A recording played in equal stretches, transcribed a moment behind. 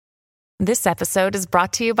This episode is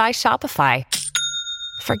brought to you by Shopify.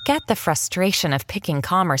 Forget the frustration of picking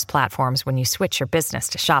commerce platforms when you switch your business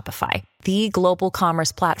to Shopify, the global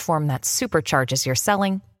commerce platform that supercharges your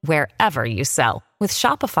selling wherever you sell. With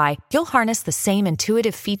Shopify, you'll harness the same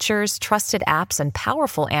intuitive features, trusted apps, and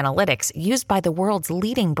powerful analytics used by the world's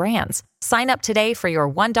leading brands. Sign up today for your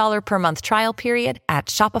 $1 per month trial period at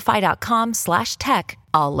shopify.com/tech,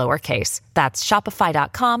 all lowercase. That's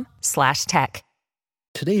shopify.com/tech.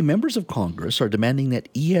 Today, members of Congress are demanding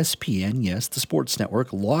that ESPN, yes, the sports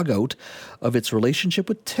network, log out of its relationship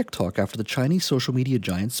with TikTok after the Chinese social media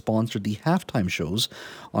giant sponsored the halftime shows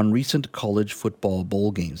on recent college football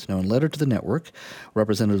bowl games. Now, in a letter to the network,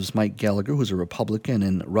 Representatives Mike Gallagher, who's a Republican,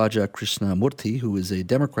 and Raja Krishnamurthy, who is a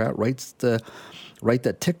Democrat, write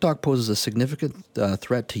that TikTok poses a significant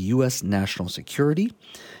threat to U.S. national security,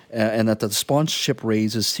 and that the sponsorship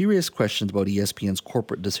raises serious questions about ESPN's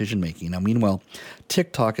corporate decision-making. Now, meanwhile,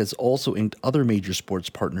 TikTok has also inked other major sports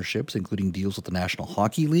partnerships, including deals with the National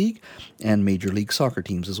Hockey League and Major League Soccer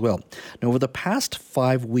teams as well. Now, over the past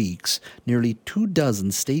 5 weeks, nearly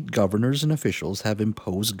 24 state governors and officials have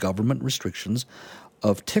imposed government restrictions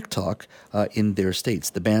of TikTok in their states.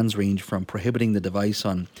 The bans range from prohibiting the device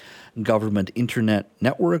on government internet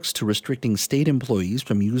networks to restricting state employees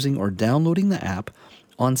from using or downloading the app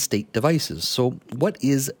on state devices. So what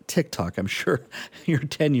is TikTok? I'm sure your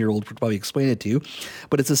 10-year-old could probably explain it to you,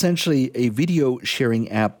 but it's essentially a video sharing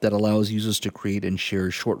app that allows users to create and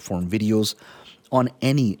share short-form videos on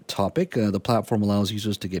any topic. The platform allows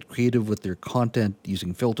users to get creative with their content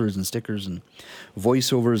using filters and stickers and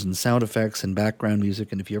voiceovers and sound effects and background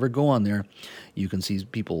music. And if you ever go on there, you can see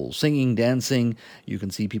people singing, dancing. You can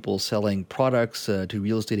see people selling products to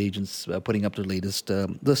real estate agents putting up their latest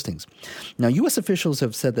listings. Now, U.S. officials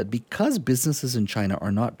have said that because businesses in China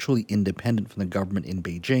are not truly independent from the government in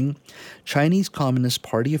Beijing, Chinese Communist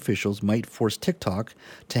Party officials might force TikTok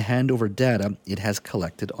to hand over data it has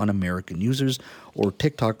collected on American users, or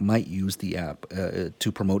TikTok might use the app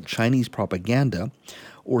to promote Chinese propaganda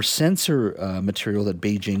or censor material that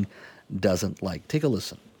Beijing doesn't like. Take a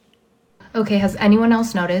listen. Okay, has anyone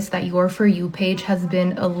else noticed that your For You page has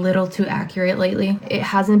been a little too accurate lately? It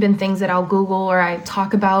hasn't been things that I'll Google or I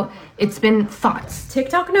talk about. It's been thoughts.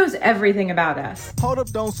 TikTok knows everything about us. Hold up,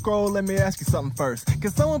 don't scroll. Let me ask you something first. Can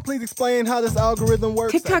someone please explain how this algorithm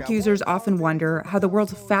works? TikTok users often wonder how the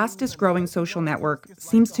world's fastest growing social network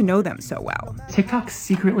seems to know them so well. TikTok's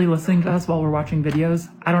secretly listening to us while we're watching videos?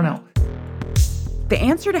 I don't know. The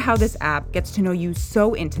answer to how this app gets to know you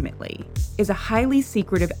so intimately is a highly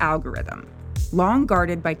secretive algorithm, long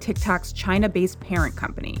guarded by TikTok's China-based parent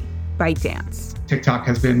company, ByteDance. TikTok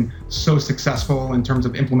has been so successful in terms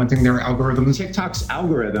of implementing their algorithms. TikTok's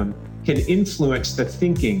algorithm can influence the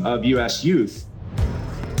thinking of U.S. youth.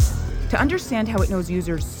 To understand how it knows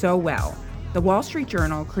users so well, the Wall Street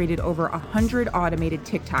Journal created over 100 automated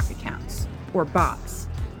TikTok accounts, or bots,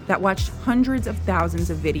 that watched hundreds of thousands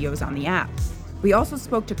of videos on the app. We also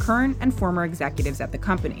spoke to current and former executives at the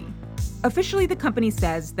company. Officially, the company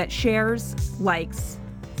says that shares, likes,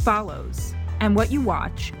 follows, and what you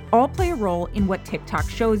watch all play a role in what TikTok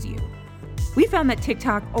shows you. We found that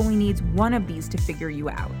TikTok only needs one of these to figure you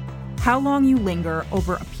out: how long you linger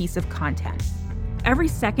over a piece of content. Every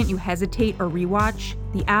second you hesitate or rewatch,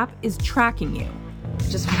 the app is tracking you. I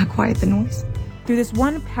just want to quiet the noise. Through this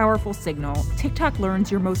one powerful signal, TikTok learns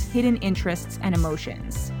your most hidden interests and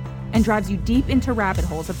emotions, and drives you deep into rabbit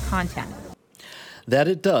holes of content. That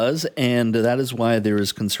it does, and that is why there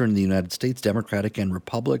is concern in the United States, Democratic and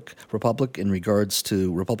Republican in regards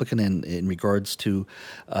to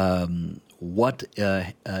what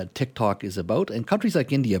TikTok is about, and countries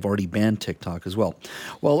like India have already banned TikTok as well.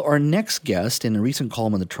 Well, our next guest, in a recent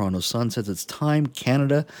column in the Toronto Sun, says it's time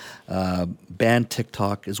Canada banned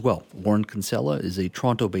TikTok as well. Warren Kinsella is a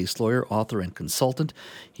Toronto-based lawyer, author, and consultant.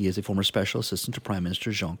 He is a former special assistant to Prime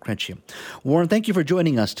Minister Jean Chrétien. Warren, thank you for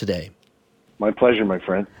joining us today. My pleasure, my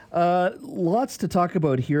friend. Lots to talk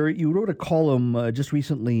about here. You wrote a column just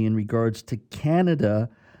recently in regards to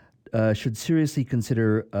Canada should seriously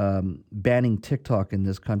consider banning TikTok in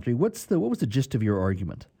this country. What was the gist of your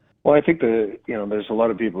argument? Well, I think there's a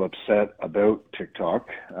lot of people upset about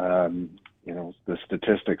TikTok. The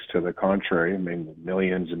statistics to the contrary. I mean,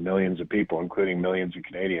 millions and millions of people, including millions of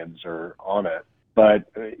Canadians, are on it. But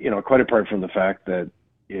quite apart from the fact that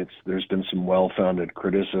there's been some well-founded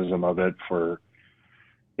criticism of it for,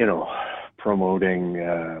 promoting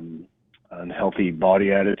unhealthy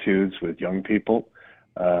body attitudes with young people,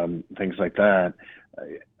 things like that.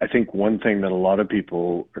 I think one thing that a lot of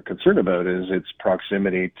people are concerned about is its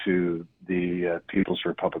proximity to the People's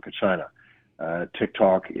Republic of China.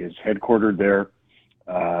 TikTok is headquartered there.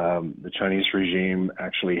 the Chinese regime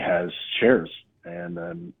actually has shares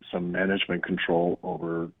and some management control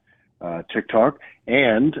over TikTok.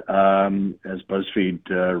 And as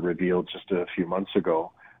BuzzFeed revealed just a few months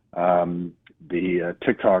ago, the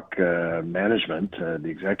TikTok management, the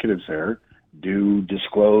executives there, do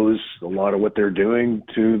disclose a lot of what they're doing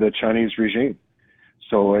to the Chinese regime.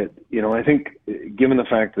 So, I think given the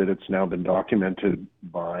fact that it's now been documented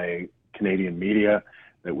by Canadian media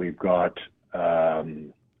that we've got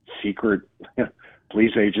secret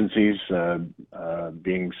police agencies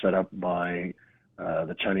being set up by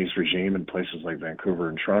the Chinese regime in places like Vancouver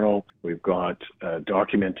and Toronto. We've got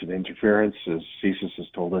documented interference, as CSIS has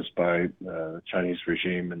told us, by the Chinese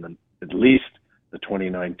regime in at least the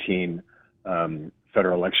 2019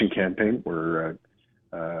 federal election campaign, where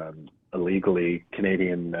illegally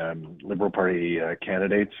Canadian Liberal Party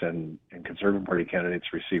candidates and Conservative Party candidates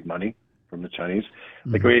received money from the Chinese.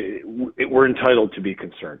 Mm-hmm. Like we're entitled to be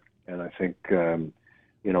concerned, and I think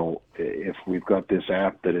if we've got this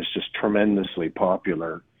app that is just tremendously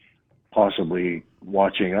popular, possibly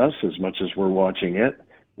watching us as much as we're watching it,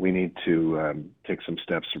 we need to take some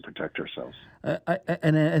steps to protect ourselves.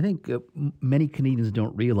 I think many Canadians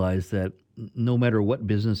don't realize that no matter what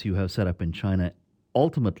business you have set up in China,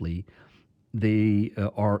 ultimately they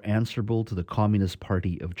are answerable to the Communist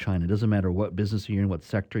Party of China. It doesn't matter what business you're in, what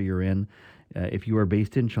sector you're in. If you are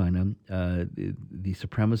based in China, the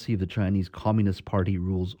supremacy of the Chinese Communist Party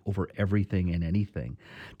rules over everything and anything.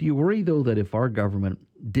 Do you worry, though, that if our government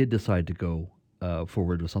did decide to go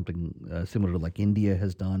forward with something similar to like India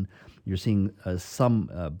has done, you're seeing some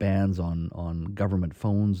bans on government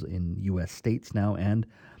phones in U.S. states now and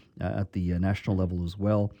at the national level as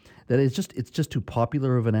well, that it's just too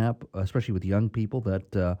popular of an app, especially with young people,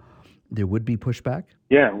 that there would be pushback?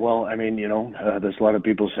 Yeah, well, I mean, there's a lot of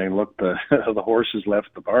people saying, look, the horse has left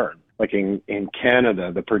the barn. Like in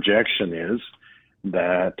Canada, the projection is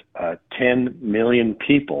that 10 million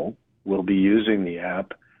people will be using the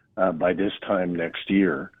app by this time next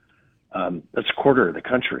year. That's a quarter of the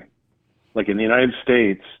country. Like in the United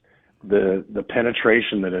States, the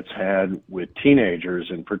penetration that it's had with teenagers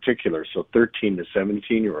in particular, so 13 to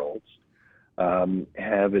 17-year-olds,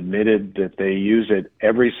 have admitted that they use it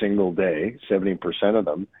every single day, 70% of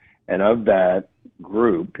them. And of that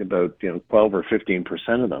group, about 12 or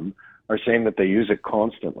 15% of them are saying that they use it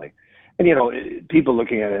constantly. And, people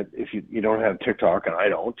looking at it, if you don't have TikTok, and I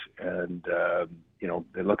don't, and,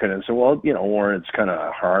 they look at it and say, well, Warren, it's kind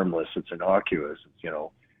of harmless. It's innocuous.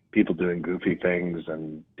 It's, people doing goofy things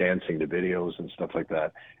and dancing to videos and stuff like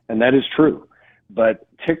that. And that is true. But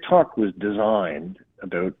TikTok was designed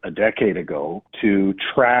about a decade ago to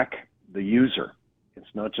track the user.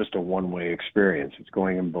 It's not just a one-way experience. It's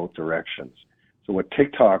going in both directions. So what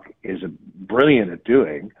TikTok is brilliant at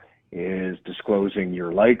doing is disclosing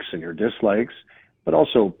your likes and your dislikes, but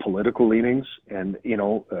also political leanings. And,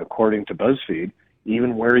 according to BuzzFeed,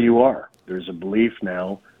 even where you are. There's a belief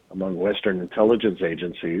now among Western intelligence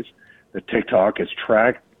agencies that TikTok is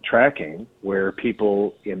tracking where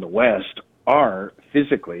people in the West are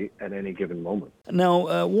physically at any given moment.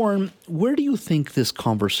 Now, Warren, where do you think this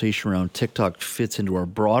conversation around TikTok fits into our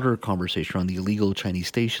broader conversation around the illegal Chinese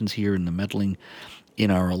stations here and the meddling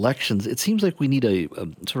in our elections? It seems like we need a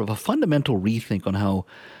sort of a fundamental rethink on how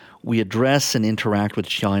we address and interact with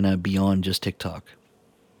China beyond just TikTok.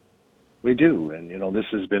 We do, and this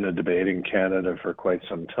has been a debate in Canada for quite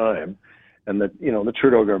some time, and that the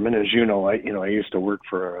Trudeau government, as I used to work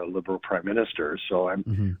for a Liberal Prime Minister, so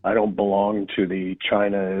I don't belong to the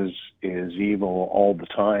China is evil all the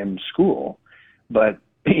time school, but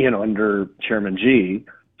under Chairman Xi,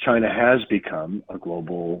 China has become a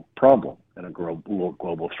global problem and a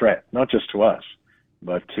global threat, not just to us,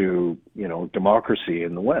 but to democracy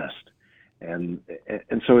in the West, and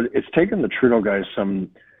so it's taken the Trudeau guys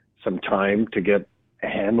some time to get a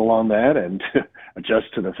handle on that and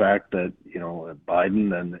adjust to the fact that,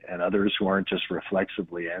 Biden and others who aren't just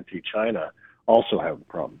reflexively anti-China also have a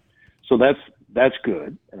problem. So that's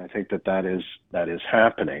good. And I think that is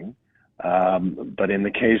happening. But in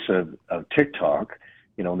the case of TikTok,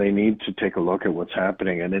 they need to take a look at what's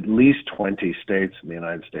happening. And at least 20 states in the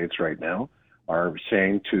United States right now are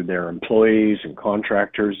saying to their employees and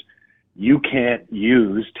contractors, you can't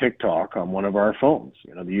use TikTok on one of our phones.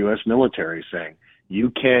 The U.S. military is saying, you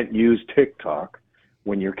can't use TikTok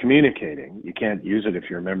when you're communicating. You can't use it if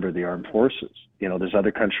you're a member of the armed forces. There's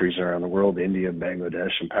other countries around the world, India,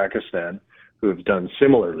 Bangladesh, and Pakistan, who have done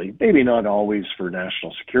similarly, maybe not always for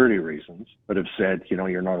national security reasons, but have said,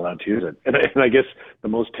 you're not allowed to use it. And I guess the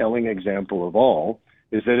most telling example of all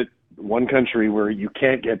is that one country where you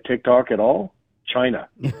can't get TikTok at all China.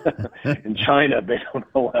 In China, they don't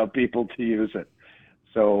allow people to use it.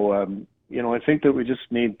 So, I think that we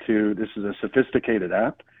just need to, this is a sophisticated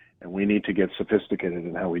app, and we need to get sophisticated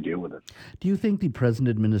in how we deal with it. Do you think the present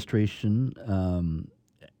administration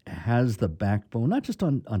has the backbone, not just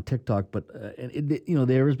on TikTok, but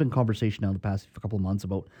there has been conversation now in the past couple of months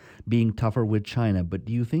about being tougher with China. But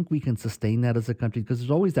do you think we can sustain that as a country? Because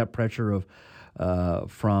there's always that pressure of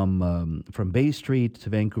from Bay Street to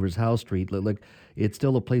Vancouver's Howe Street. Like it's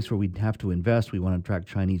still a place where we have to invest. We want to attract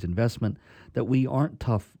Chinese investment. That we aren't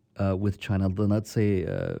tough with China. Let's say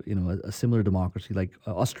a similar democracy like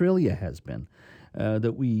Australia has been.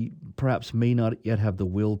 That we perhaps may not yet have the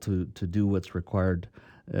will to do what's required.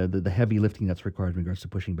 The heavy lifting that's required in regards to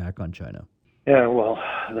pushing back on China. Yeah, well,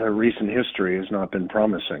 the recent history has not been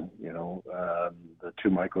promising. The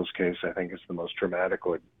Two Michaels case, I think, is the most dramatic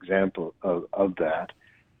example of that,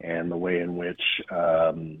 and the way in which,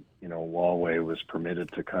 Huawei was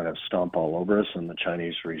permitted to kind of stomp all over us in the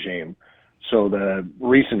Chinese regime. So the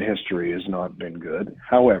recent history has not been good.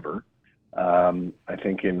 However, I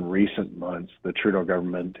think in recent months, the Trudeau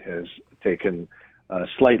government has taken a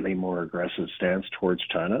slightly more aggressive stance towards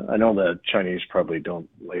China. I know the Chinese probably don't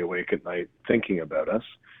lay awake at night thinking about us,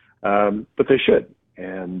 but they should.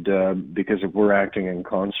 And because if we're acting in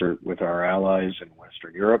concert with our allies in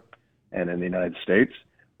Western Europe and in the United States,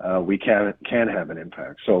 we can have an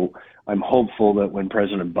impact. So I'm hopeful that when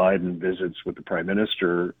President Biden visits with the Prime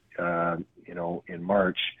Minister, in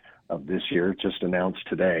March of this year, just announced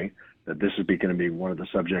today, that this is going to be one of the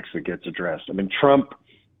subjects that gets addressed. I mean, Trump,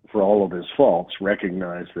 for all of his faults,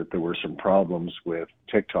 recognized that there were some problems with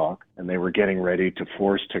TikTok, and they were getting ready to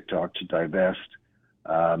force TikTok to divest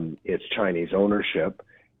its Chinese ownership,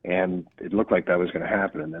 and it looked like that was going to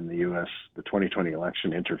happen, and then the 2020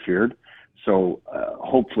 election interfered. So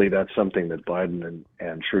hopefully that's something that Biden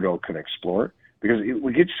and Trudeau can explore, because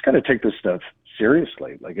we just got to take this stuff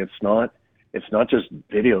seriously. Like it's not just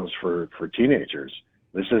videos for teenagers.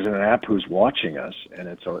 This is an app who's watching us, and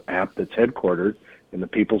it's an app that's headquartered in the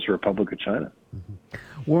People's Republic of China.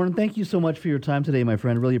 Mm-hmm. Warren, thank you so much for your time today, my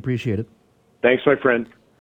friend. Really appreciate it. Thanks, my friend.